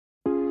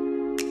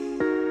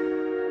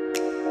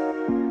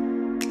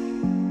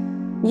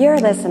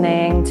You're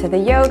listening to the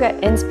Yoga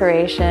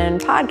Inspiration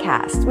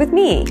Podcast with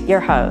me,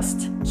 your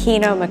host,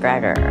 Kino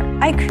McGregor.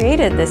 I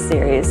created this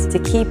series to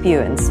keep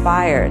you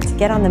inspired to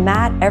get on the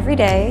mat every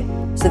day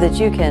so that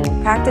you can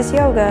practice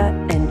yoga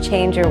and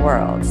change your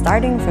world,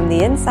 starting from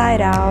the inside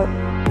out,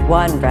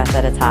 one breath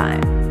at a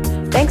time.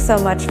 Thanks so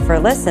much for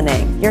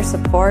listening. Your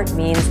support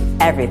means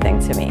everything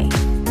to me.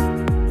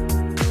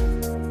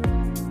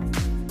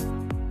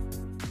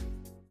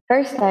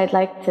 First, I'd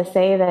like to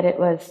say that it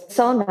was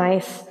so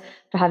nice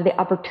to have the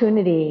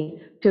opportunity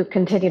to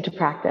continue to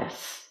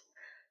practice.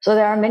 So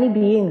there are many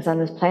beings on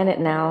this planet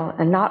now,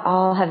 and not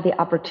all have the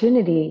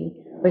opportunity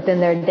within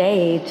their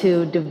day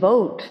to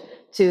devote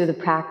to the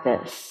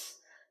practice.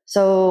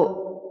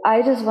 So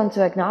I just want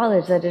to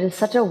acknowledge that it is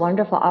such a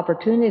wonderful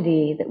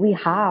opportunity that we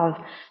have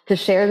to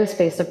share the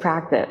space of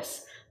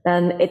practice.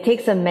 And it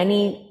takes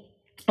many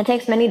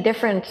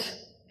different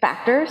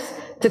factors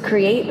to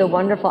create the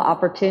wonderful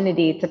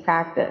opportunity to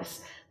practice.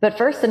 But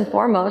first and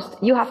foremost,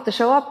 you have to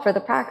show up for the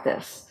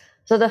practice.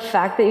 So the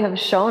fact that you have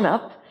shown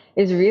up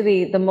is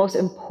really the most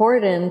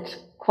important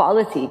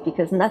quality,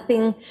 because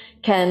nothing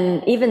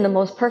can, even the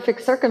most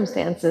perfect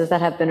circumstances that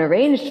have been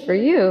arranged for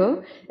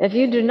you, if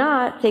you do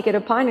not take it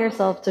upon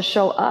yourself to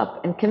show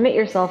up and commit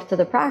yourself to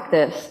the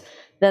practice,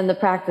 then the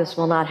practice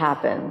will not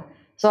happen.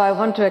 So I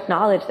want to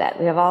acknowledge that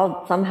we have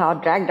all somehow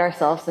dragged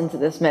ourselves into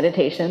this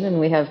meditation and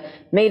we have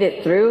made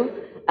it through.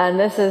 And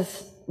this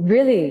is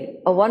really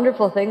a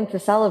wonderful thing to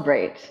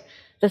celebrate.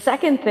 The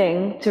second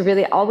thing to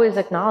really always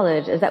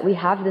acknowledge is that we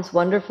have this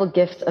wonderful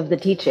gift of the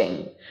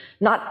teaching.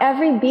 Not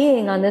every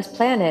being on this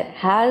planet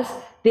has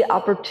the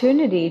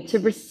opportunity to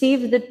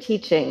receive the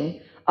teaching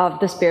of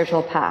the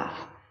spiritual path.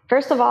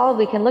 First of all,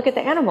 we can look at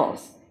the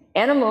animals.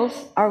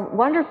 Animals are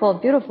wonderful,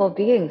 beautiful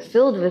beings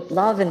filled with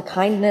love and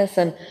kindness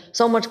and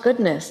so much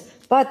goodness.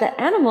 But the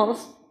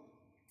animals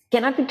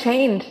cannot be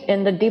trained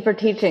in the deeper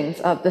teachings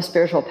of the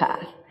spiritual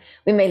path.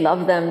 We may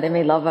love them, they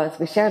may love us,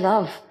 we share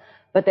love,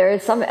 but there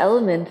is some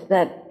element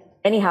that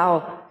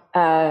anyhow,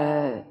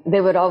 they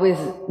would always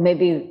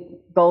maybe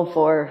go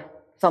for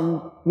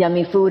some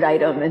yummy food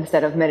item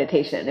instead of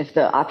meditation if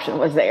the option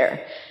was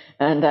there.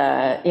 And,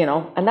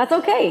 and that's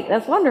okay,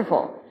 that's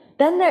wonderful.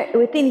 Then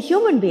within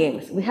human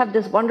beings, we have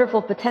this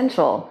wonderful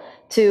potential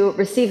to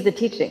receive the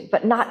teaching,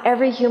 but not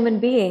every human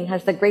being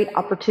has the great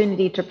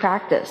opportunity to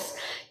practice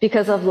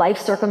because of life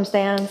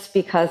circumstance,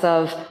 because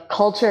of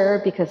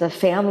culture, because of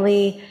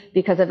family,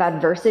 because of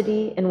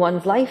adversity in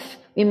one's life.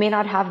 We may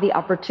not have the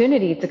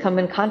opportunity to come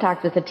in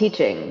contact with the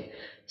teaching.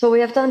 So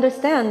we have to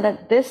understand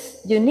that this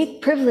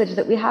unique privilege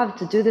that we have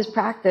to do this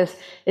practice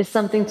is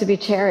something to be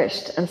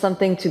cherished and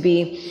something to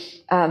be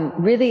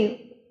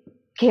really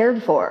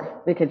cared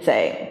for, we could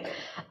say.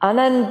 And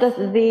then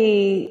the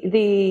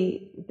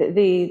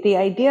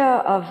idea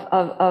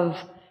of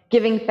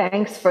giving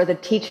thanks for the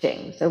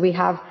teaching. So we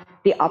have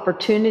the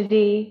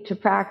opportunity to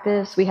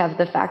practice, we have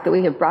the fact that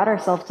we have brought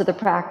ourselves to the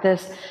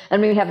practice, and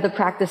we have the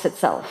practice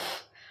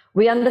itself.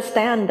 We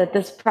understand that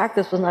this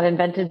practice was not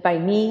invented by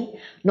me,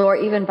 nor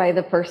even by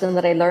the person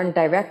that I learned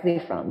directly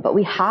from, but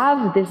we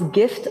have this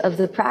gift of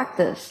the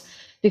practice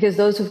because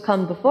those who've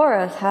come before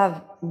us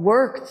have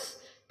worked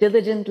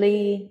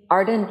diligently,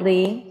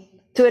 ardently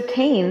to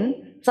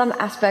attain some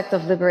aspect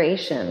of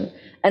liberation.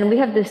 And we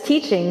have this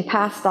teaching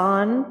passed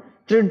on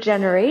through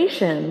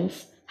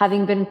generations,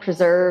 having been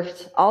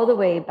preserved all the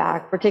way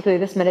back.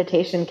 Particularly this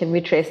meditation can be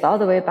traced all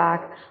the way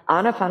back,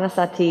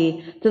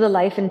 Anapanasati, to the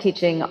life and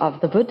teaching of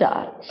the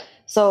Buddha.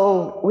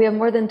 So we have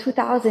more than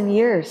 2,000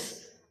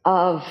 years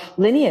of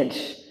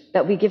lineage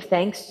that we give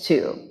thanks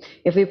to.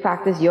 If we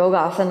practice yoga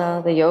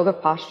asana, the yoga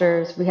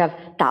postures, we have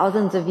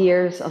thousands of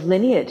years of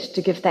lineage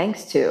to give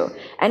thanks to.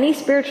 Any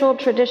spiritual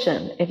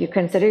tradition, if you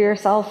consider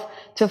yourself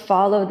to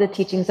follow the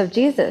teachings of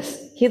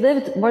Jesus, he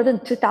lived more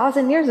than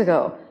 2,000 years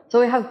ago. So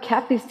we have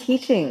kept these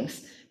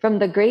teachings from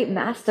the great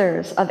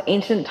masters of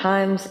ancient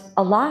times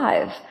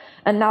alive.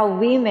 And now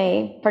we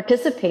may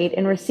participate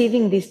in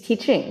receiving these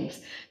teachings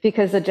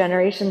because the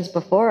generations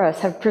before us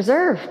have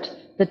preserved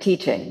the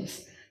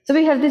teachings. So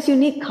we have this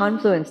unique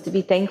confluence to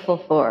be thankful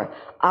for.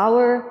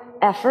 Our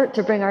effort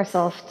to bring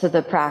ourselves to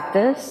the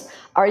practice,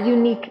 our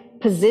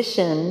unique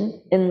position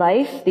in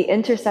life, the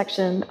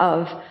intersection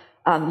of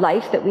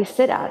life that we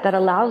sit at that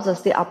allows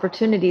us the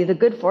opportunity, the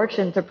good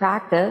fortune to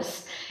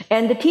practice,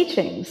 and the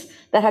teachings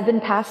that have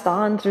been passed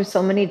on through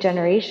so many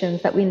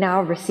generations that we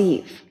now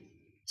receive.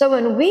 So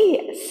when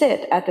we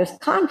sit at this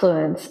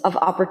confluence of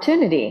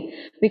opportunity,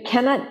 we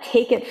cannot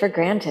take it for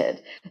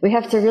granted. We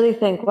have to really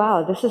think,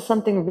 wow, this is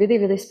something really,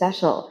 really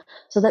special.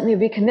 So let me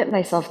recommit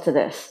myself to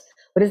this.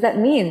 What does that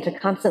mean to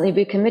constantly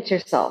recommit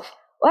yourself?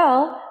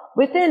 Well,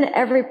 within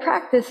every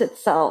practice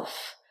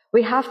itself,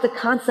 we have to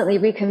constantly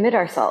recommit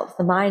ourselves.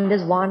 The mind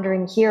is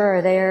wandering here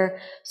or there.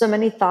 So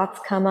many thoughts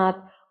come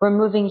up. We're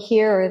moving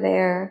here or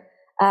there.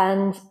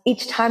 And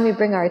each time we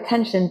bring our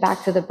attention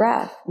back to the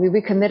breath, we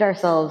recommit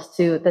ourselves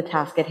to the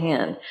task at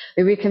hand.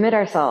 We recommit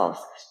ourselves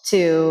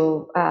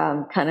to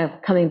kind of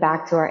coming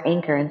back to our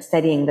anchor and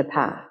steadying the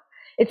path.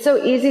 It's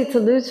so easy to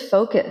lose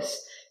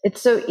focus. It's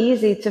so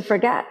easy to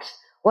forget.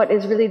 What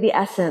is really the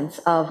essence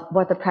of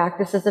what the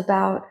practice is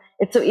about?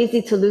 It's so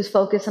easy to lose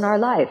focus in our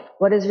life.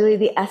 What is really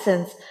the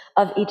essence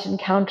of each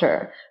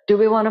encounter? Do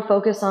we want to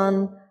focus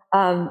on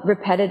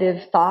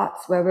repetitive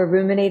thoughts where we're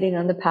ruminating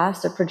on the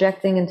past or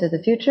projecting into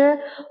the future?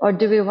 Or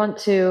do we want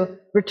to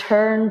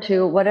return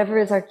to whatever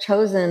is our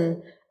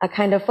chosen a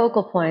kind of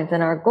focal point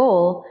and our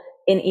goal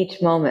in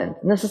each moment?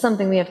 And this is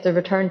something we have to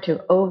return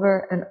to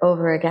over and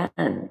over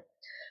again.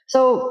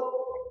 So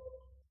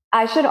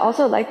I should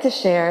also like to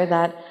share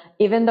that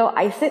even though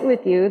I sit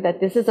with you,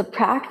 that this is a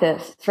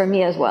practice for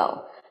me as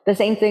well. The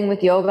same thing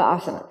with yoga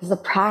asana. This is a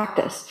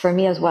practice for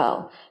me as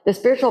well. The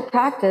spiritual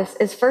practice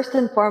is first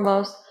and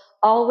foremost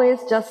always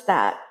just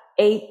that,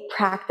 a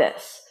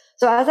practice.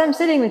 So as I'm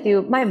sitting with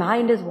you, my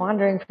mind is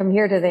wandering from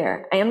here to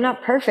there. I am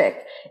not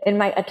perfect in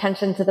my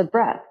attention to the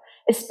breath,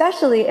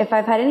 especially if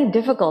I've had any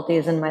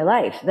difficulties in my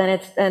life.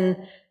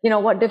 Then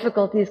what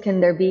difficulties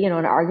can there be? An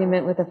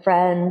argument with a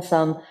friend,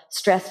 some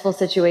stressful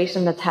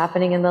situation that's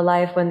happening in the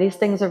life. When these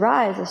things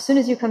arise, as soon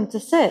as you come to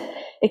sit,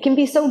 it can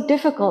be so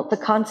difficult to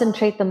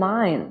concentrate the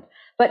mind.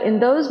 But in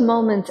those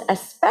moments,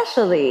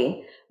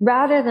 especially,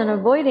 rather than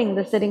avoiding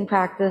the sitting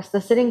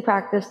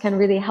practice can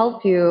really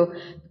help you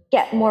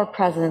get more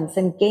presence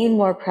and gain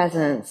more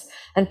presence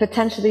and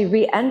potentially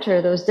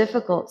re-enter those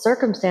difficult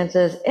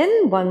circumstances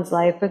in one's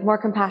life with more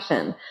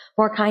compassion,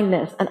 more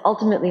kindness, and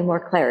ultimately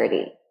more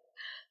clarity.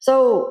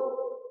 So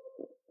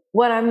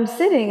when I'm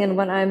sitting and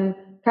when I'm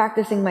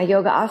practicing my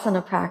yoga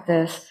asana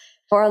practice,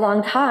 for a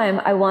long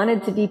time, I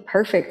wanted to be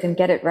perfect and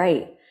get it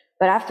right.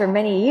 But after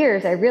many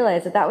years, I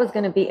realized that was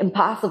going to be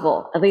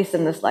impossible, at least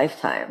in this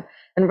lifetime.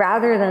 And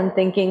rather than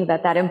thinking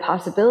that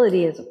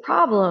impossibility is a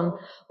problem,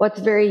 what's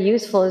very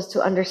useful is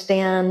to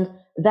understand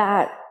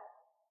that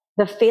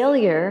the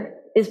failure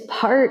is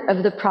part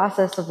of the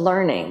process of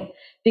learning,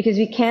 because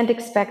we can't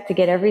expect to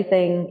get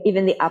everything,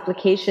 even the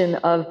application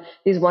of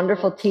these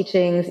wonderful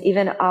teachings,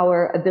 even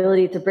our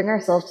ability to bring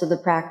ourselves to the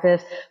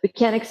practice, we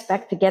can't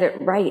expect to get it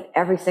right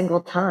every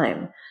single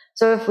time.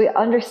 So if we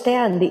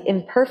understand the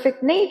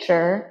imperfect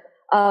nature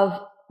of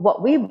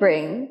what we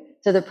bring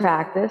to the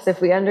practice, if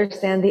we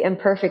understand the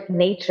imperfect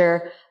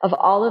nature of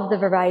all of the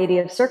variety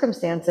of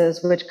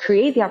circumstances which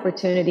create the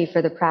opportunity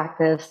for the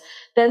practice,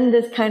 then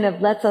this kind of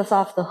lets us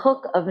off the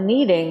hook of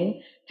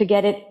needing to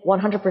get it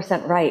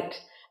 100% right.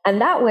 And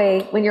that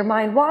way, when your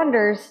mind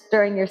wanders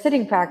during your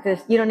sitting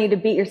practice, you don't need to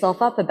beat yourself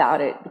up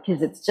about it,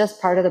 because it's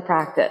just part of the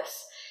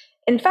practice.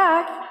 In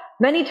fact,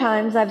 many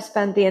times I've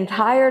spent the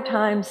entire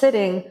time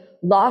sitting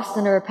lost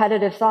in a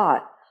repetitive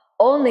thought,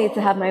 only to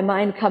have my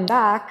mind come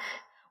back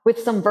with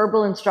some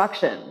verbal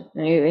instruction.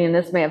 And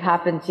this may have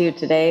happened to you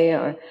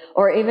today,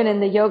 or even in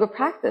the yoga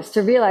practice,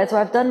 to realize,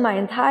 I've done my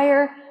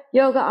entire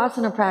yoga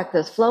asana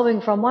practice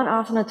flowing from one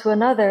asana to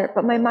another,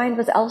 but my mind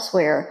was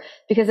elsewhere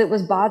because it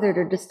was bothered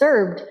or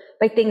disturbed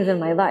by things in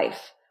my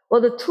life. Well,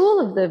 the tool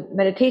of the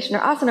meditation or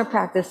asana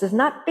practice is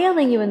not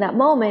failing you in that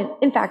moment.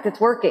 In fact, it's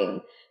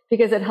working,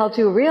 because it helps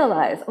you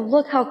realize,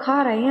 look how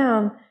caught I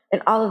am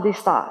in all of these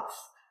thoughts.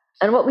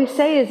 And what we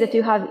say is, if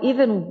you have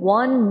even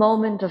one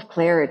moment of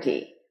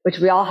clarity, which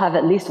we all have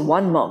at least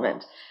one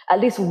moment, at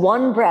least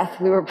one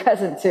breath we were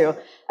present to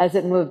as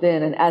it moved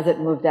in and as it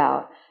moved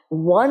out,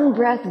 one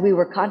breath we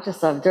were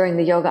conscious of during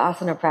the yoga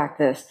asana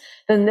practice,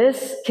 then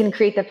this can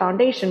create the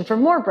foundation for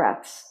more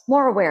breaths,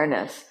 more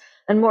awareness,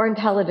 and more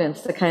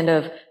intelligence to kind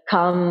of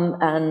come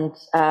and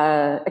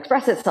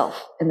express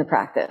itself in the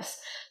practice.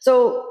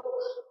 So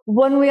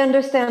when we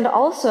understand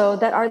also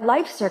that our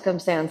life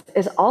circumstance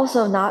is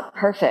also not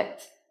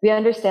perfect, we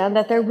understand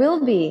that there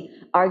will be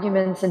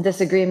arguments and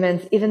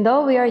disagreements. Even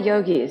though we are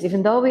yogis,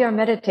 even though we are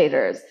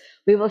meditators,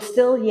 we will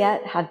still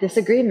yet have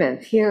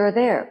disagreements here or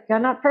there. We are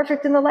not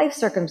perfect in the life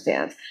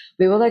circumstance.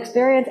 We will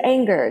experience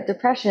anger,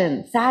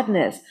 depression,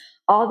 sadness.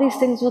 All these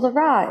things will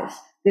arise.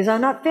 These are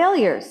not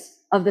failures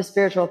of the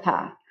spiritual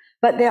path,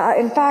 but they are,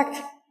 in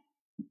fact,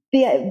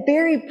 the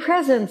very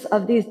presence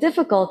of these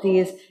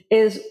difficulties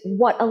is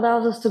what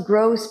allows us to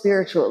grow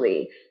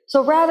spiritually.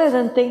 So rather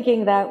than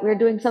thinking that we're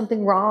doing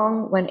something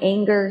wrong when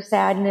anger,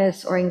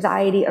 sadness, or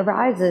anxiety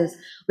arises,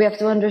 we have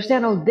to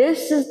understand,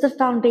 this is the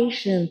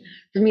foundation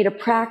for me to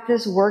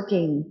practice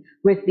working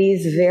with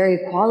these very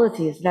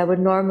qualities that I would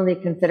normally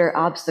consider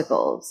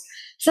obstacles.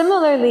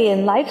 Similarly,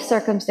 in life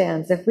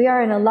circumstance, if we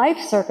are in a life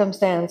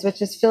circumstance which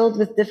is filled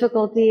with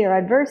difficulty or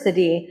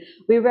adversity,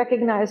 we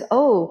recognize,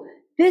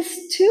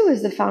 this too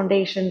is the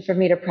foundation for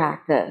me to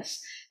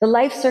practice. The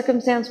life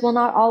circumstance will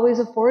not always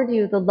afford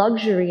you the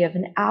luxury of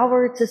an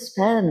hour to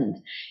spend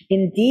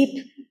in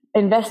deep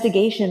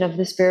investigation of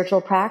the spiritual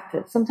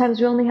practice. Sometimes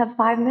we only have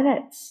 5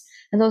 minutes,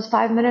 and those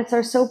 5 minutes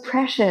are so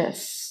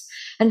precious.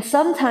 And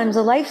sometimes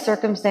a life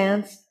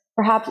circumstance,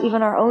 perhaps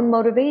even our own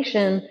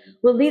motivation,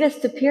 will lead us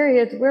to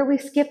periods where we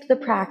skip the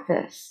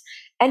practice.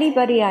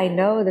 Anybody I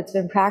know that's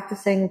been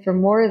practicing for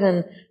more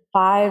than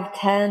 5,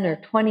 10, or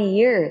 20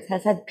 years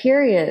has had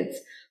periods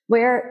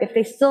where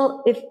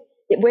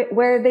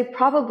where they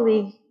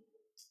probably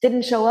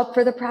didn't show up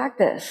for the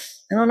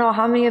practice. I don't know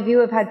how many of you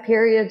have had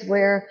periods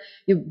where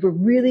you were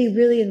really,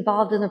 really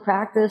involved in the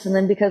practice, and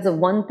then because of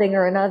one thing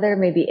or another,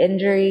 maybe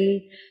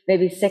injury,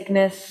 maybe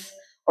sickness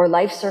or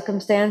life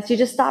circumstance, you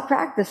just stopped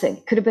practicing.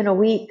 It could have been a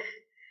week.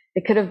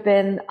 It could have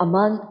been a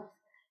month.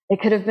 It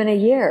could have been a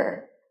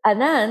year.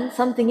 And then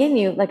something in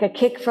you, like a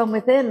kick from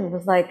within,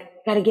 was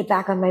like, got to get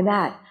back on my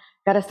mat.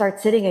 Got to start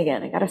sitting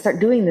again. I got to start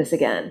doing this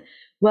again.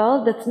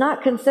 Well, that's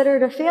not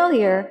considered a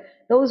failure.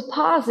 Those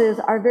pauses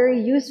are very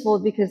useful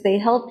because they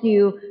help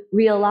you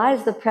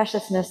realize the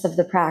preciousness of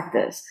the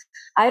practice.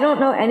 I don't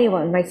know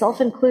anyone, myself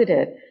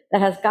included,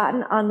 that has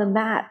gotten on the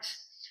mat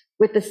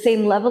with the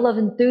same level of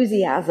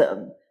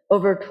enthusiasm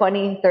over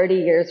 20, 30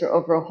 years or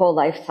over a whole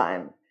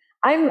lifetime.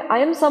 I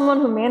am someone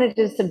who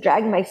manages to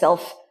drag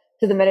myself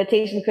to the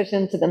meditation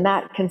cushion, to the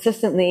mat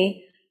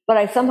consistently, but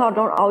I somehow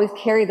don't always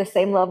carry the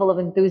same level of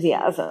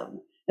enthusiasm.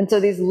 And so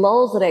these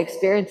lulls that I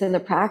experience in the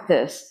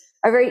practice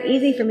are very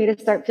easy for me to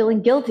start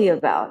feeling guilty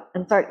about,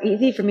 and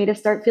easy for me to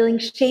start feeling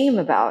shame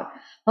about.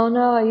 Oh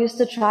no, I used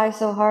to try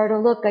so hard. Oh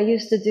look, I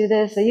used to do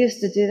this, I used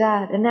to do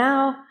that. And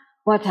now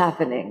what's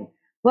happening?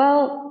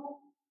 Well,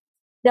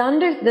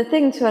 the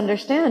thing to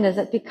understand is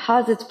that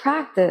because it's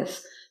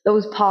practice,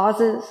 those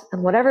pauses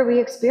and whatever we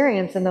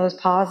experience in those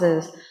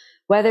pauses,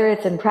 whether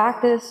it's in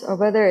practice or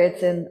whether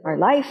it's in our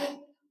life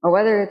or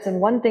whether it's in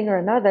one thing or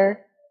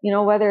another,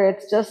 whether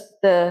it's just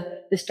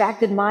the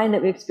distracted mind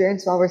that we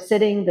experience while we're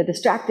sitting, the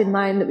distracted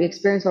mind that we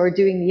experience while we're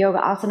doing the yoga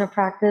asana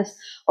practice,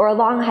 or a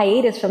long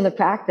hiatus from the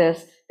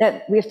practice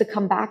that we have to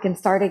come back and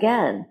start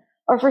again.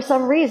 Or for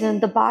some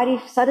reason, the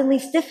body suddenly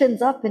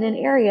stiffens up in an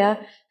area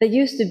that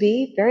used to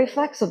be very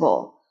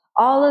flexible.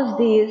 All of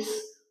these,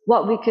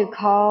 what we could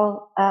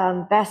call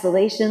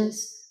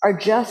vacillations, are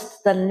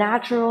just the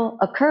natural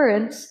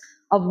occurrence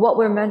of what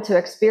we're meant to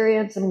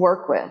experience and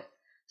work with.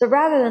 So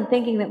rather than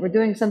thinking that we're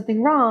doing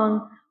something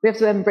wrong, we have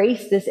to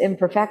embrace this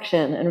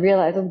imperfection and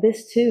realize, oh,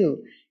 this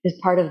too is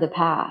part of the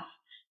path.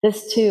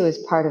 This too is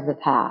part of the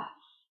path,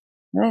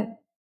 right?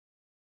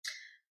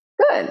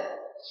 Good.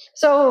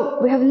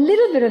 So we have a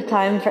little bit of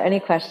time for any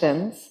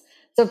questions.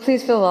 So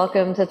please feel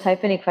welcome to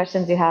type any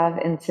questions you have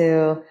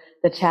into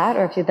the chat,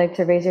 or if you'd like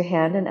to raise your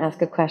hand and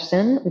ask a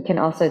question, we can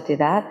also do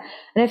that.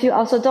 And if you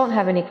also don't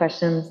have any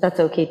questions, that's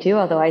okay too,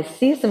 although I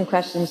see some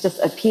questions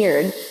just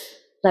appeared.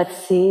 Let's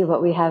see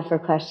what we have for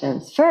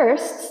questions.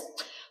 First,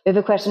 we have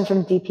a question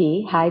from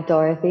DP. Hi,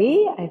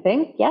 Dorothy, I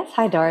think. Yes,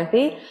 hi,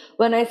 Dorothy.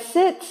 When I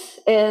sit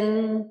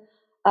in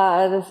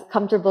this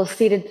comfortable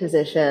seated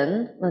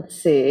position, let's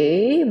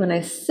see. When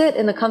I sit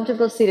in the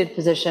comfortable seated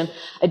position,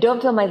 I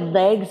don't feel my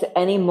legs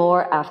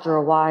anymore after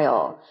a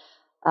while.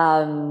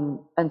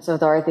 And so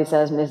Dorothy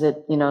says, is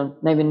it,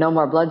 maybe no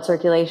more blood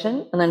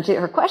circulation? And then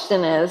her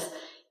question is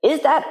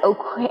that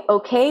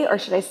okay, or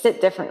should I sit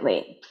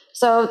differently?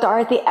 So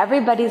Dorothy,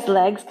 everybody's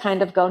legs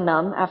kind of go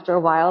numb after a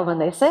while when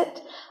they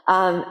sit.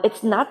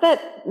 It's not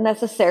that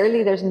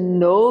necessarily there's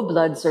no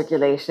blood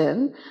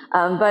circulation,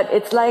 but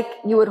it's like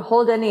you would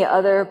hold any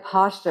other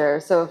posture.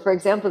 So for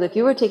example, if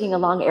you were taking a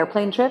long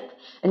airplane trip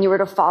and you were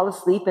to fall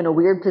asleep in a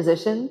weird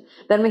position,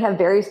 then we have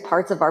various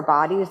parts of our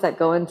bodies that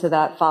go into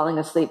that falling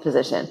asleep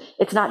position.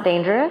 It's not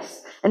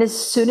dangerous. And as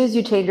soon as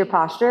you change your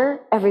posture,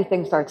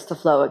 everything starts to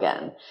flow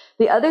again.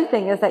 The other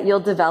thing is that you'll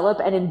develop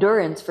an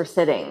endurance for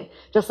sitting,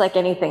 just like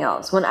anything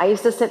else. When I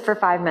used to sit for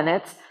 5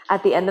 minutes,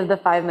 at the end of the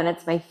 5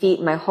 minutes, my feet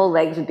and my whole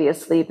legs would be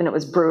asleep, and it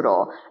was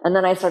brutal. And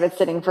then I started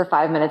sitting for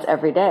 5 minutes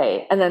every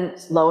day. And then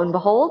lo and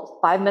behold,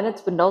 5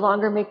 minutes would no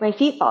longer make my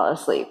feet fall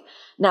asleep.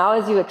 Now,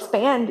 as you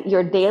expand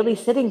your daily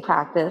sitting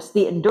practice,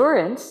 the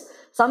endurance,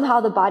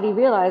 somehow the body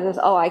realizes,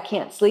 oh, I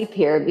can't sleep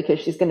here because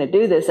she's going to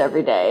do this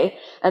every day.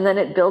 And then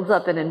it builds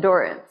up an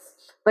endurance.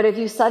 But if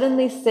you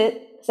suddenly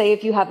sit, say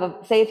if you have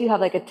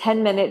like a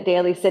 10-minute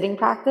daily sitting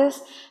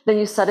practice, then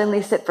you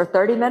suddenly sit for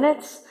 30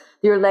 minutes,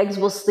 your legs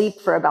will sleep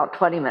for about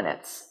 20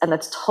 minutes. And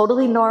that's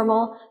totally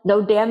normal.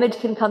 No damage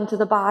can come to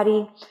the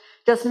body.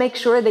 Just make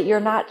sure that you're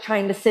not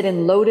trying to sit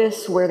in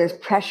lotus where there's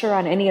pressure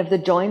on any of the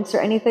joints or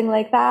anything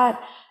like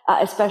that.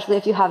 Especially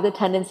if you have the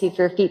tendency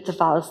for your feet to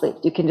fall asleep.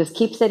 You can just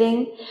keep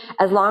sitting.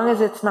 As long as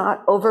it's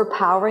not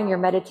overpowering your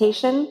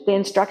meditation, the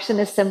instruction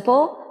is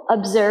simple.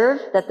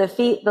 Observe that the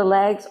feet, the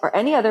legs, or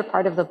any other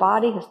part of the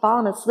body has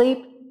fallen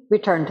asleep.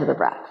 Return to the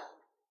breath.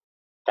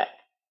 Okay.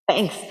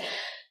 Thanks.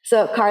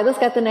 So Carla's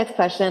got the next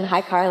question.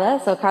 Hi, Carla.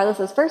 So Carla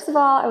says, first of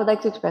all, I would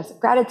like to express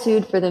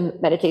gratitude for the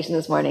meditation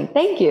this morning.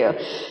 Thank you.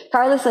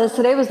 Carla says,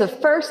 today was the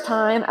first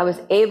time I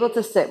was able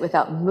to sit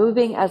without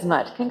moving as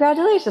much.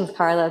 Congratulations,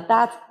 Carla.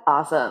 That's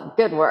awesome.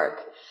 Good work.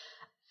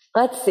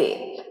 Let's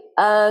see.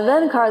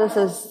 Then Carla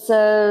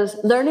says,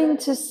 learning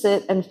to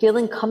sit and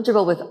feeling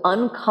comfortable with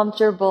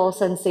uncomfortable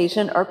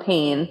sensation or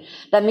pain.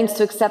 That means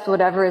to accept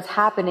whatever is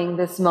happening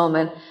this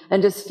moment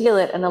and just feel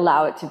it and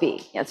allow it to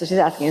be. Yeah, so she's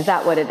asking, is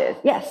that what it is?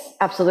 Yes,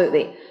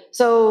 absolutely.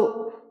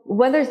 So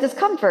when there's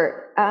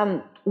discomfort,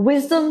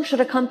 wisdom should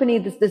accompany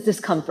this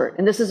discomfort,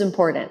 and this is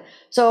important.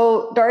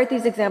 So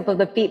Dorothy's example of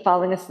the feet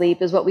falling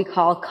asleep is what we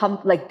call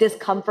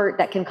discomfort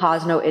that can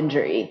cause no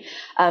injury.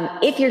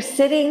 If you're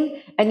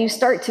sitting and you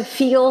start to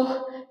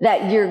feel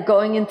that you're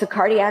going into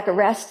cardiac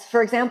arrest,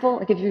 for example.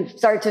 Like if you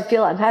start to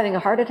feel I'm having a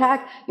heart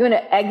attack, you want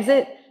to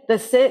exit the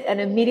sit and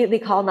immediately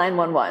call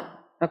 911.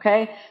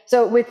 Okay.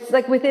 So it's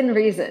like within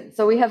reason.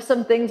 So we have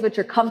some things which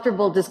are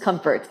comfortable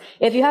discomforts.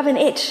 If you have an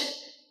itch,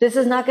 this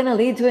is not going to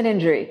lead to an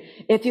injury.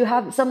 If you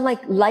have some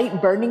like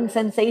light burning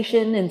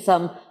sensation in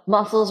some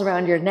muscles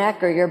around your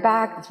neck or your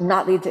back, this will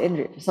not lead to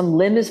injury. If some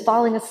limb is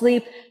falling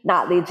asleep,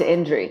 not lead to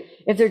injury.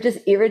 If they're just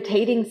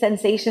irritating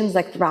sensations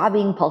like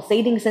throbbing,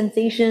 pulsating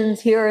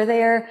sensations here or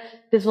there,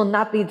 this will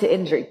not lead to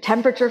injury.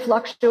 Temperature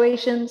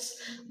fluctuations,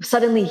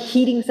 suddenly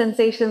heating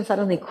sensations,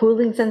 suddenly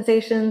cooling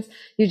sensations.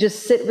 You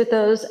just sit with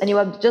those and you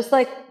just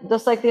like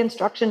the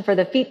instruction for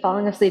the feet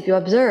falling asleep, you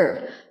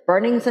observe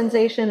burning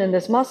sensation in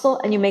this muscle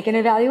and you make an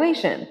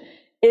evaluation.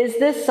 Is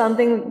this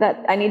something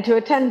that I need to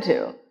attend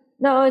to?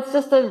 No, it's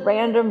just a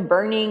random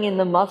burning in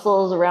the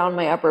muscles around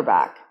my upper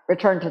back.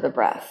 Return to the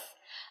breath.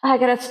 I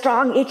got a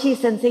strong itchy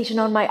sensation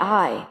on my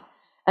eye.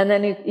 And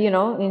then,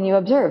 and you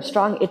observe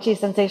strong itchy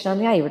sensation on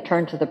the eye, you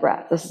return to the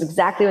breath. This is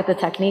exactly what the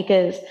technique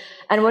is.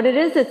 And what it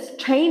is,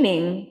 it's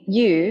training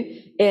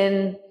you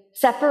in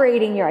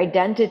separating your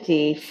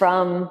identity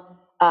from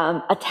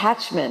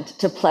attachment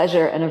to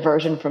pleasure and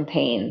aversion from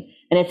pain.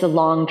 And it's a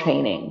long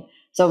training.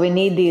 So we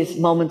need these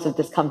moments of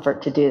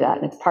discomfort to do that.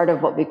 And it's part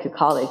of what we could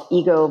call like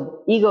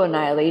ego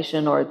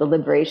annihilation or the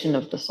liberation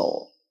of the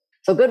soul.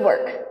 So good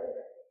work.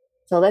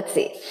 So let's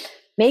see.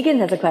 Megan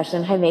has a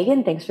question. Hi,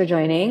 Megan. Thanks for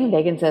joining.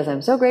 Megan says,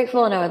 I'm so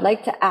grateful and I would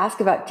like to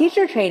ask about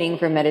teacher training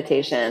for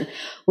meditation.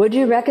 Would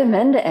you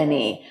recommend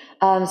any?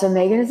 So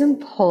Megan is in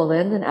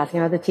Poland and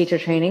asking about the teacher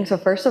training. So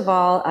first of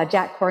all,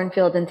 Jack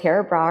Kornfield and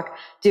Tara Brach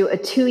do a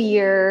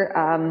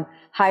 2-year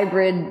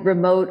hybrid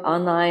remote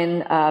online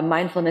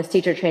mindfulness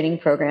teacher training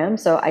program.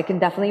 So I can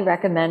definitely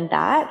recommend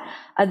that.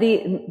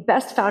 The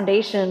best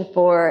foundation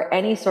for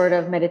any sort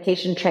of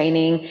meditation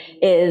training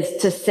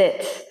is to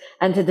sit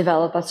and to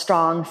develop a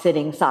strong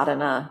sitting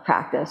sadhana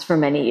practice for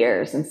many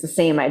years. And it's the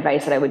same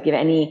advice that I would give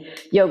any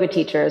yoga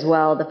teacher as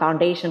well. The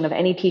foundation of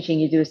any teaching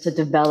you do is to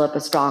develop a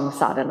strong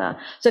sadhana.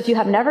 So if you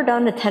have never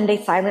done a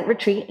 10-day silent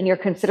retreat and you're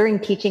considering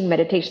teaching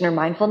meditation or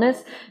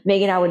mindfulness,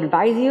 Megan, I would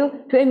advise you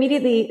to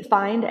immediately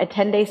find a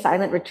 10-day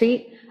silent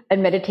retreat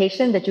and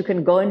meditation that you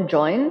can go and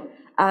join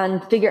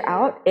and figure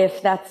out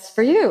if that's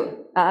for you.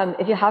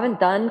 If you haven't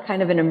done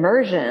kind of an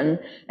immersion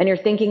and you're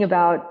thinking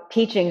about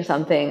teaching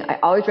something, I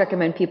always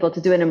recommend people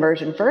to do an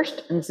immersion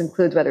first. And this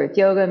includes whether it's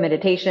yoga,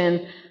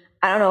 meditation,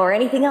 or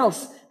anything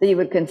else that you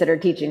would consider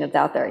teaching that's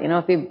out there.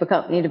 If you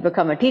need to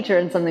become a teacher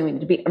in something, we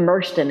need to be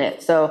immersed in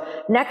it. So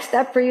next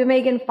step for you,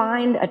 Megan,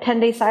 find a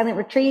 10-day silent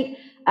retreat.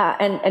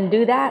 And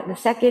do that. The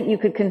second, you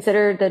could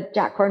consider the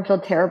Jack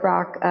Kornfield Tara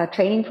Brach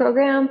training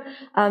program.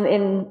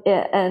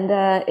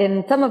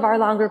 In some of our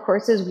longer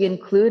courses, we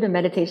include a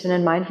meditation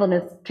and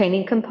mindfulness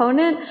training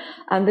component.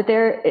 But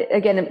there,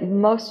 again, the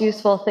most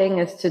useful thing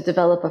is to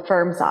develop a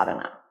firm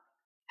sadhana.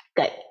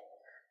 Good.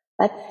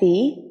 Let's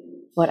see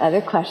what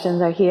other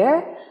questions are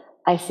here.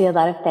 I see a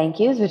lot of thank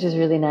yous, which is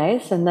really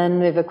nice. And then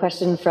we have a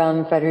question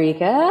from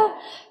Frederica.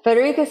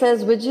 Frederica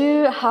says,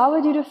 how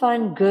would you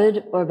define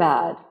good or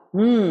bad?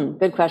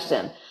 Good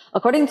question.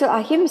 According to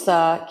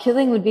Ahimsa,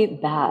 killing would be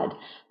bad,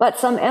 but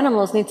some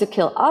animals need to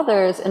kill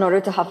others in order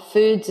to have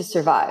food to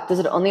survive. Does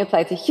it only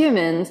apply to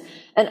humans?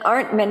 And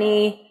aren't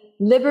many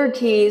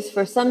liberties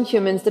for some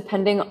humans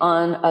depending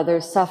on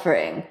others'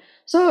 suffering?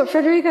 So,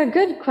 Frederica,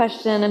 good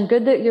question, and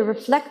good that you're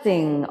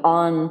reflecting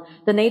on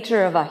the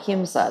nature of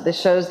Ahimsa. This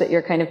shows that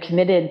you're kind of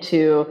committed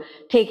to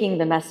taking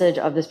the message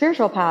of the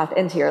spiritual path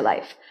into your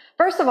life.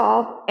 First of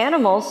all,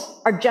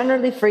 animals are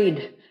generally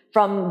freed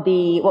from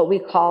what we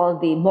call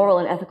the moral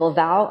and ethical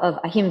vow of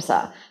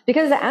ahimsa,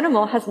 because the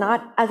animal has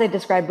not, as I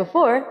described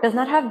before, does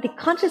not have the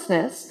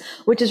consciousness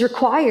which is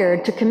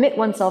required to commit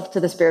oneself to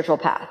the spiritual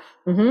path.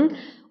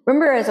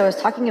 Remember, as I was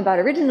talking about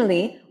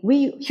originally,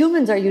 we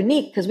humans are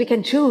unique because we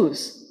can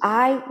choose.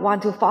 I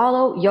want to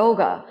follow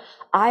yoga.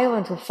 I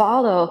want to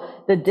follow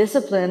the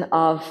discipline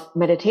of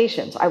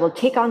meditation. So I will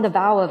take on the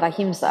vow of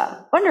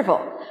ahimsa.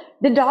 Wonderful.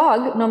 The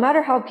dog, no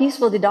matter how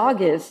peaceful the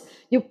dog is,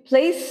 you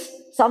place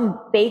some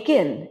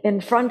bacon in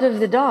front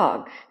of the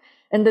dog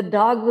and the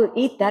dog will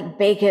eat that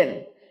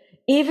bacon.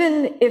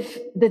 Even if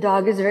the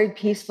dog is very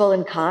peaceful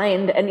and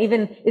kind and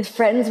even is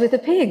friends with a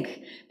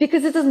pig,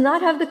 because it does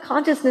not have the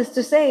consciousness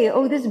to say,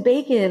 oh, this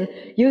bacon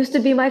used to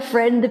be my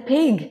friend, the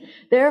pig.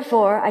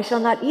 Therefore, I shall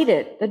not eat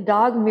it. The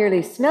dog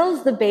merely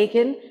smells the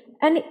bacon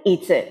and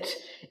eats it.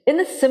 In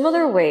a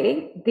similar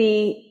way,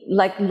 the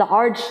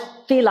large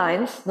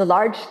felines, the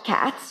large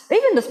cats,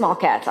 even the small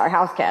cats, our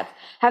house cats,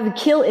 have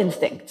kill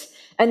instincts.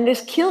 And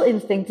this kill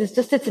instinct is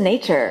just its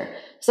nature.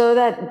 So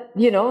that,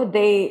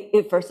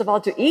 first of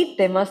all, to eat,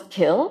 they must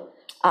kill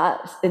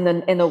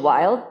in the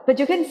wild. But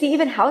you can see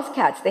even house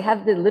cats, they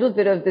have the little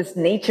bit of this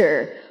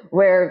nature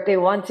where they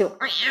want to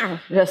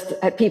just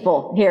at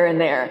people here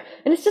and there.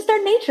 And it's just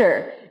their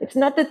nature. It's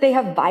not that they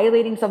have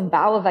violating some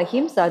vow of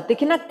ahimsa. They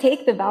cannot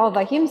take the vow of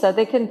ahimsa.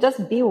 They can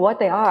just be what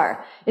they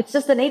are. It's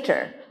just the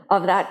nature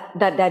of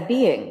that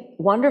being.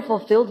 Wonderful,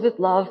 filled with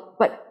love,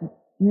 but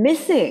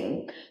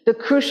missing the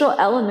crucial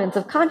elements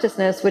of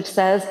consciousness, which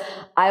says,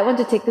 I want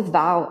to take this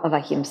vow of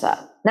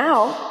ahimsa.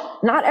 Now,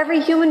 not every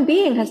human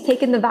being has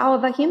taken the vow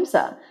of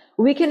ahimsa.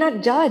 We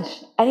cannot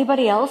judge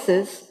anybody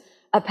else's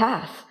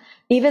path,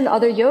 even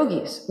other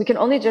yogis. We can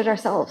only judge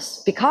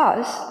ourselves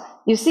because,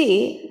 you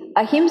see,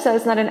 ahimsa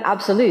is not an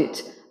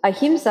absolute.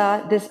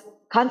 Ahimsa, this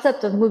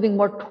concept of moving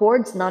more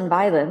towards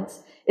nonviolence,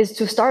 is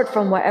to start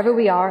from wherever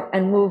we are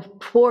and move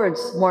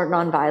towards more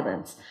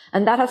nonviolence.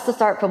 And that has to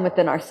start from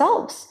within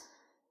ourselves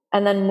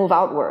and then move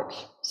outward.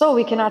 So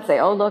we cannot say,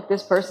 oh, look,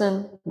 this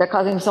person, they're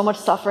causing so much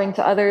suffering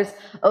to others.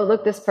 Oh,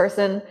 look, this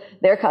person,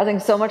 they're causing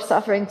so much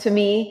suffering to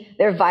me.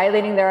 They're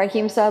violating their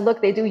ahimsa.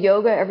 Look, they do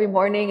yoga every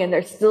morning and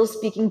they're still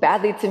speaking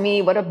badly to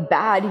me. What a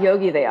bad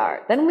yogi they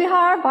are. Then we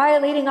are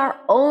violating our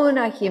own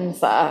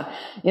ahimsa.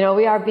 We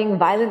are being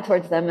violent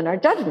towards them in our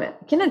judgment.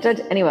 We cannot judge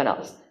anyone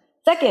else.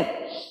 Second,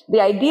 the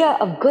idea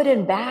of good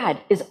and bad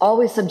is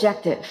always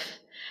subjective.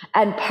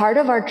 And part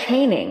of our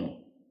training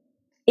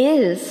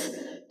is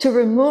to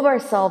remove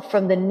ourselves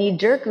from the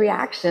knee-jerk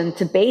reaction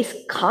to base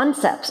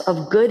concepts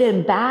of good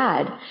and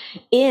bad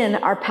in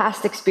our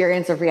past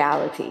experience of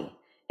reality.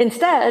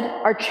 Instead,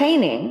 our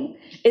training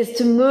is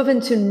to move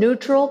into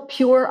neutral,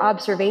 pure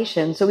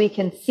observation so we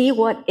can see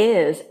what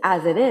is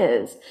as it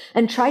is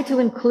and try to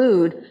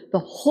include the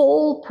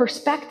whole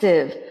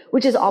perspective,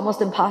 which is almost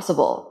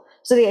impossible.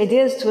 So the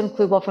idea is to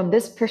include, well, from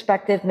this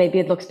perspective, maybe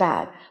it looks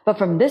bad, but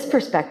from this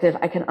perspective,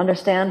 I can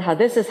understand how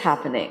this is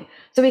happening.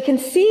 So we can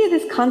see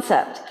this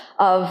concept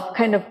of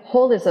kind of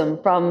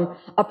holism from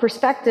a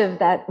perspective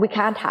that we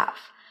can't have,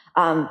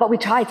 but we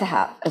try to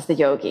have as the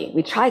yogi.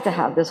 We try to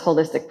have this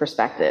holistic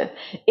perspective.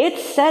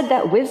 It's said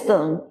that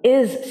wisdom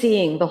is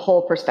seeing the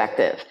whole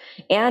perspective,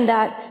 and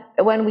that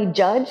when we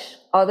judge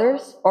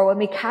others or when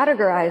we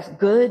categorize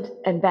good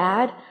and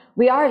bad,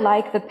 we are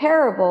like the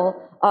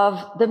parable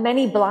of the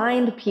many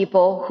blind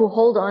people who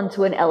hold on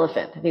to an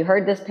elephant. Have you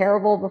heard this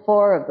parable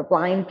before of the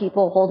blind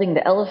people holding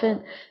the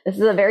elephant? This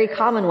is a very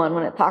common one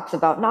when it talks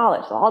about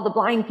knowledge. So all the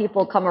blind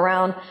people come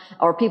around,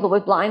 or people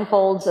with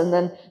blindfolds, and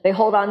then they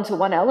hold on to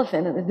one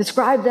elephant and they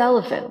describe the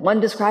elephant. One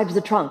describes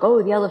the trunk.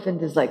 Oh, the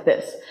elephant is like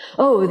this.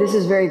 Oh, this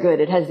is very good.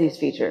 It has these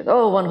features.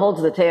 Oh, one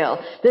holds the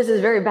tail. This is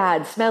very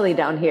bad, smelly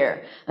down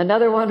here.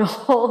 Another one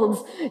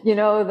holds,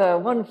 the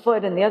one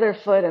foot and the other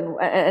foot,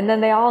 and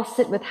then they all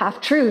sit with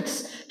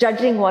half-truths,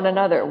 judging one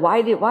another.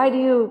 Why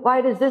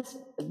does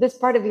this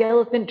part of the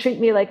elephant treat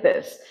me like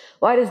this?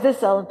 Why does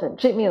this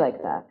elephant treat me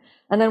like that?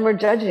 And then we're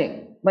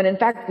judging, when in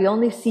fact we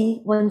only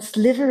see one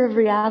sliver of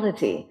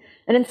reality.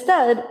 And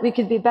instead, we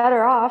could be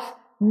better off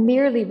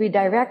merely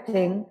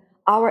redirecting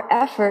our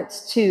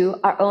efforts to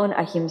our own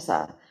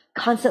ahimsa,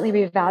 constantly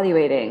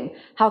reevaluating,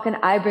 how can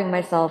I bring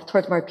myself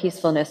towards more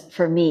peacefulness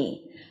for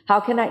me? How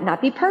can I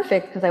not be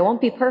perfect, because I won't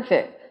be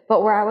perfect,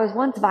 but where I was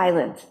once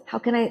violent, how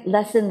can I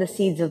lessen the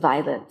seeds of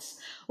violence?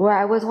 Where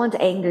I was once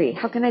angry,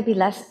 how can I be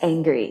less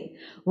angry?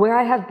 Where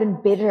I have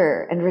been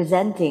bitter and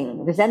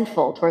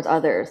resentful towards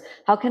others,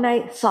 how can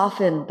I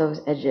soften those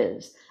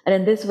edges? And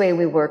in this way,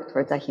 we work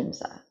towards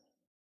ahimsa.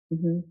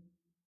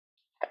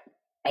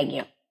 Thank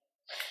you.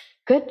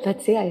 Good.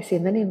 Let's see. I see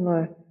many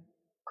more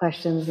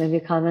questions, maybe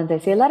comments. I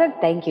see a lot of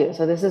thank you.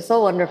 So this is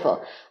so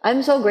wonderful.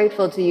 I'm so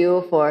grateful to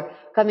you for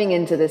coming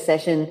into this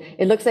session.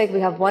 It looks like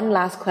we have one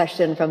last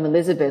question from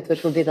Elizabeth,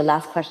 which will be the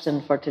last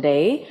question for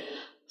today.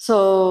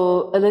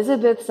 So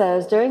Elizabeth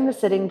says, during the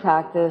sitting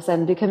practice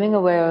and becoming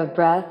aware of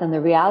breath and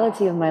the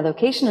reality of my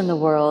location in the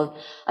world,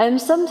 I am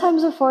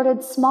sometimes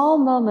afforded small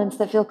moments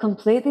that feel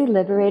completely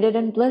liberated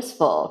and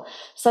blissful,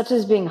 such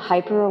as being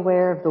hyper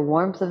aware of the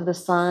warmth of the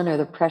sun or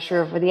the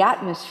pressure of the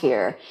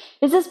atmosphere.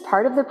 Is this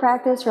part of the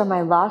practice, or am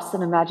I lost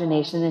in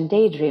imagination and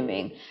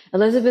daydreaming?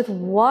 Elizabeth,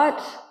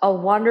 what a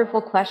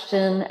wonderful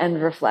question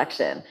and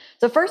reflection.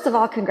 So first of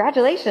all,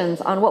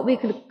 congratulations on what we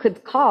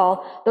could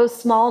call those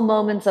small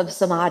moments of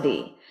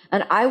samadhi.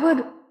 And I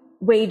would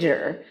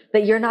wager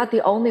that you're not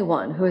the only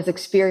one who has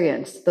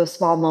experienced those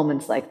small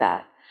moments like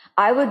that.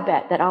 I would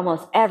bet that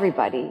almost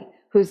everybody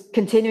who's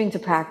continuing to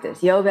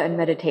practice yoga and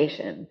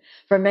meditation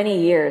for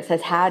many years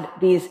has had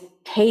these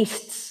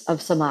tastes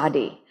of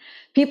samadhi.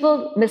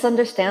 People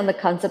misunderstand the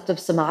concept of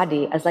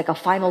samadhi as like a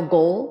final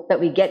goal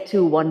that we get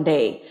to one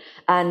day.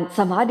 And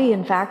samadhi,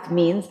 in fact,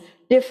 means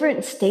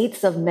different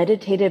states of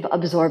meditative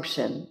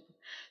absorption.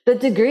 The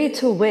degree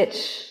to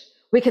which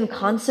we can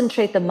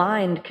concentrate the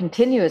mind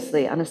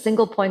continuously on a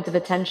single point of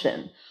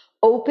attention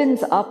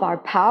opens up our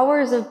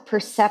powers of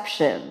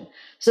perception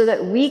so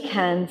that we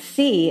can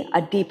see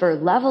a deeper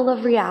level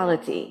of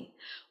reality.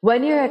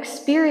 When you're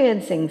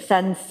experiencing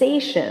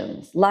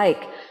sensations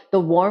like the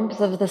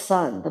warmth of the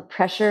sun, the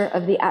pressure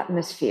of the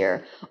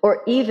atmosphere,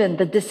 or even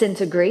the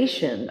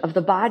disintegration of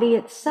the body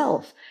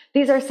itself,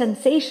 these are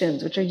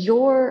sensations which are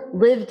your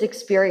lived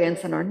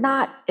experience and are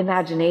not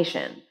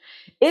imagination.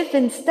 If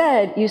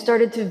instead you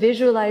started to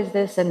visualize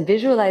this and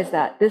visualize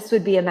that, this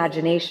would be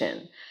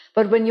imagination.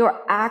 But when your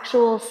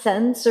actual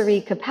sensory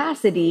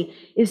capacity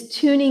is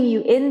tuning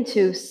you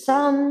into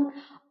some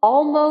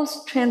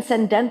almost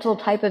transcendental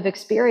type of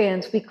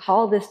experience, we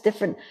call this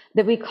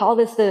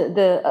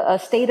a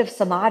state of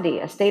samadhi,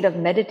 a state of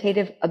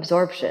meditative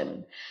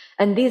absorption.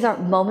 And these are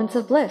moments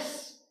of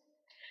bliss.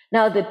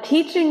 Now, the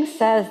teaching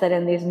says that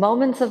in these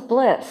moments of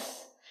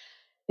bliss,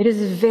 it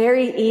is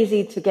very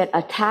easy to get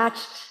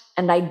attached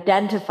and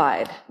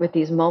identified with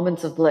these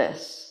moments of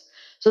bliss.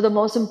 So the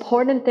most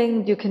important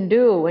thing you can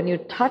do when you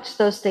touch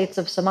those states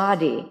of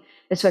samadhi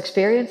is to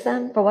experience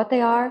them for what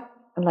they are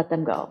and let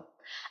them go.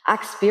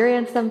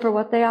 Experience them for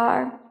what they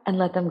are and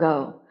let them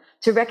go.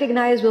 To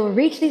recognize we'll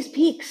reach these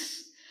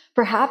peaks,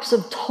 perhaps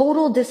of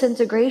total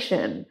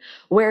disintegration,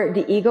 where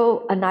the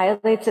ego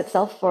annihilates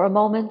itself for a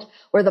moment,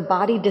 where the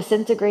body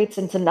disintegrates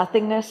into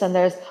nothingness and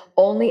there's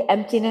only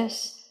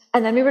emptiness,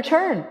 and then we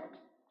return.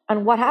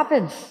 And what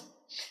happens?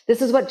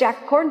 This is what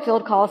Jack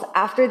Kornfield calls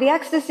after the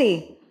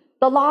ecstasy,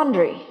 the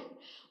laundry.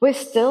 We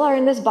still are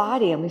in this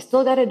body and we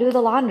still got to do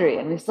the laundry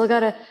and we still got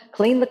to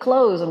clean the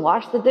clothes and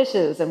wash the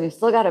dishes and we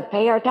still got to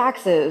pay our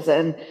taxes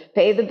and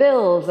pay the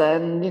bills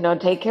and,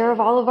 take care of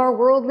all of our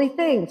worldly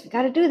things. We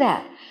got to do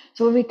that.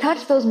 So when we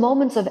touch those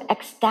moments of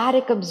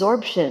ecstatic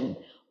absorption,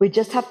 we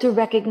just have to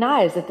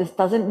recognize that this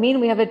doesn't mean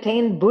we have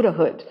attained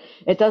Buddhahood.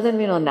 It doesn't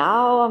mean,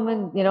 now I'm,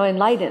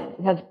 enlightened.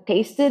 We have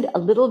tasted a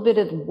little bit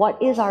of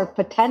what is our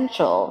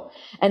potential.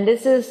 And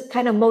this is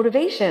kind of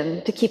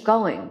motivation to keep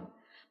going.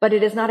 But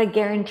it is not a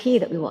guarantee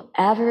that we will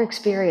ever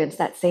experience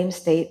that same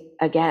state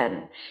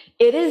again.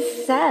 It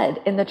is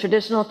said in the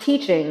traditional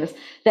teachings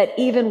that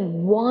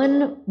even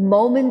one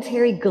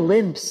momentary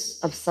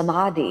glimpse of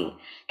samadhi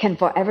can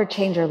forever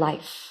change your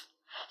life.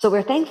 So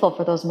we're thankful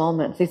for those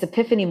moments, these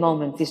epiphany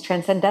moments, these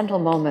transcendental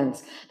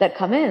moments that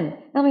come in,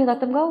 and we let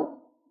them go.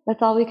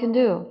 That's all we can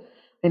do.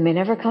 They may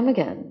never come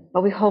again,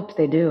 but we hope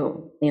they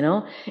do,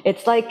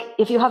 It's like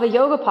if you have a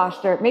yoga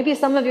posture, maybe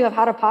some of you have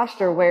had a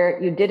posture where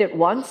you did it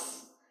once,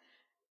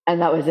 and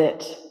that was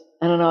it.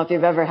 I don't know if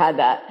you've ever had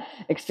that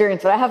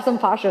experience, but I have some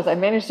postures I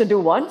managed to do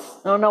once.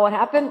 I don't know what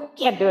happened.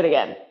 Can't do it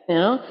again,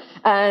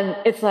 And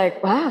it's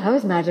like, wow, that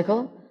was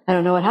magical. I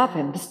don't know what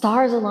happened. The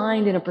stars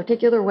aligned in a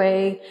particular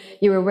way.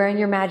 You were wearing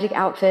your magic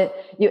outfit.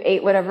 You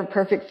ate whatever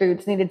perfect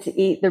foods needed to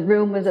eat. The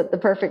room was at the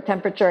perfect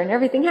temperature and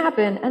everything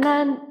happened. And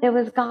then it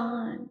was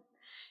gone.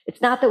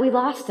 It's not that we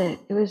lost it.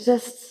 It was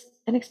just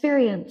an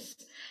experience.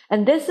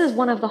 And this is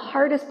one of the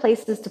hardest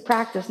places to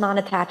practice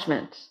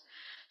non-attachment.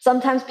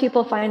 Sometimes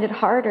people find it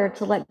harder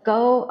to let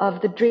go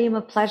of the dream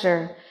of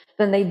pleasure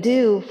than they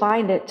do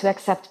find it to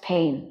accept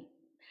pain.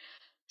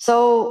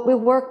 So we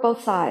work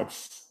both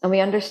sides and we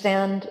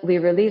understand we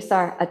release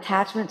our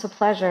attachment to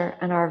pleasure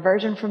and our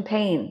aversion from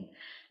pain.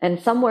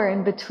 And somewhere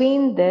in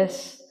between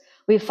this,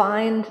 we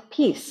find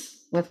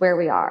peace with where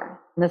we are.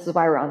 And this is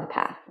why we're on the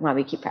path, why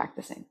we keep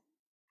practicing.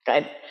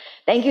 Good.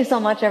 Thank you so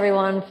much,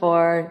 everyone,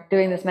 for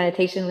doing this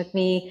meditation with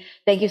me.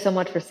 Thank you so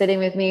much for sitting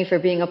with me, for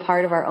being a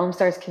part of our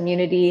OmStars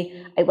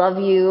community. I love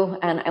you,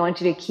 and I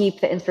want you to keep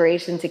the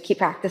inspiration to keep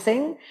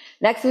practicing.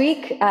 Next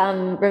week,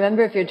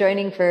 remember, if you're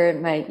joining for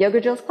my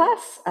yoga drills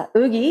class,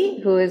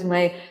 Ugi, who is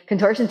my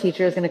contortion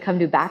teacher, is going to come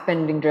do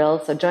backbending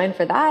drills, so join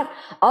for that.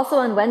 Also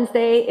on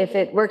Wednesday, if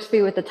it works for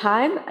you with the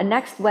time,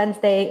 next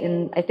Wednesday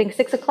in, I think,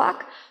 6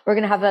 o'clock, we're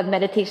going to have a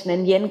meditation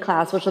and yin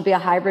class, which will be a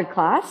hybrid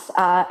class.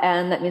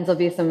 And that means there'll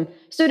be some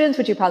students,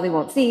 which you probably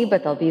won't see,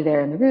 but they'll be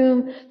there in the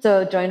room.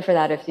 So join for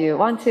that if you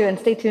want to, and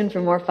stay tuned for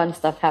more fun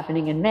stuff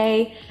happening in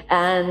May.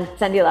 And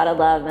send you a lot of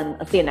love, and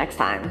I'll see you next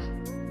time.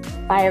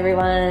 Bye,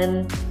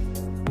 everyone.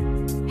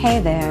 Hey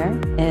there,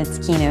 it's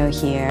Kino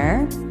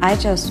here. I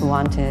just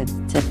wanted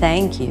to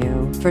thank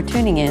you for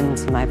tuning in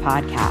to my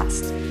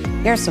podcast.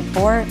 Your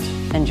support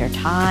and your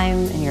time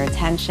and your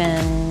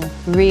attention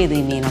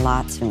really mean a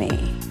lot to me.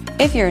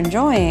 If you're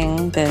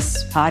enjoying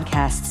this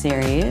podcast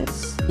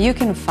series, you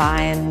can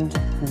find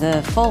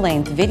the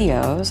full-length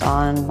videos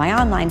on my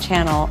online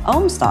channel,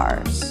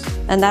 OmStars,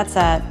 and that's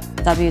at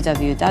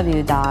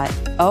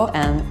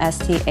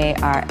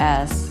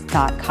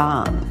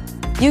www.omstars.com.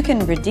 You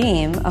can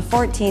redeem a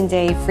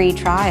 14-day free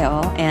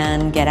trial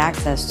and get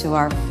access to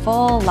our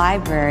full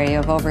library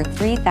of over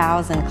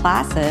 3,000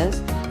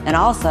 classes and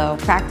also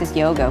practice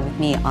yoga with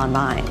me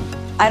online.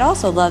 I'd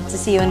also love to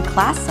see you in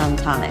class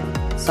sometime.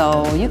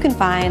 So you can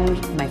find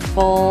my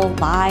full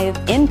live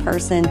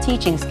in-person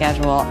teaching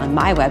schedule on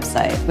my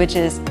website, which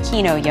is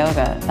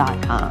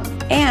kinoyoga.com.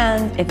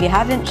 And if you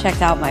haven't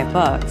checked out my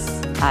books,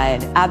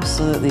 I'd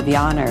absolutely be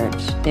honored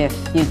if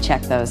you'd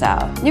check those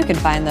out. You can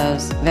find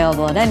those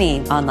available at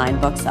any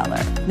online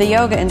bookseller. The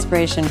Yoga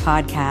Inspiration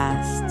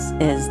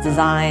Podcast is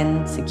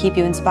designed to keep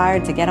you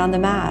inspired to get on the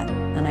mat.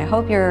 And I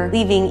hope you're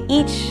leaving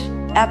each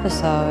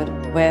episode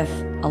with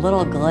a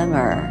little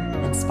glimmer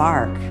and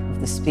spark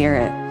of the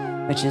spirit,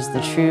 which is the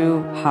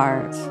true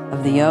heart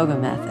of the yoga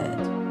method.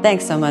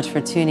 Thanks so much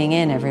for tuning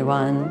in,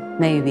 everyone.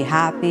 May you be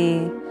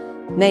happy.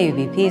 May you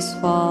be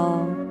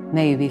peaceful.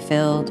 May you be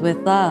filled with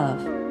love.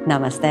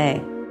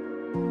 Namaste.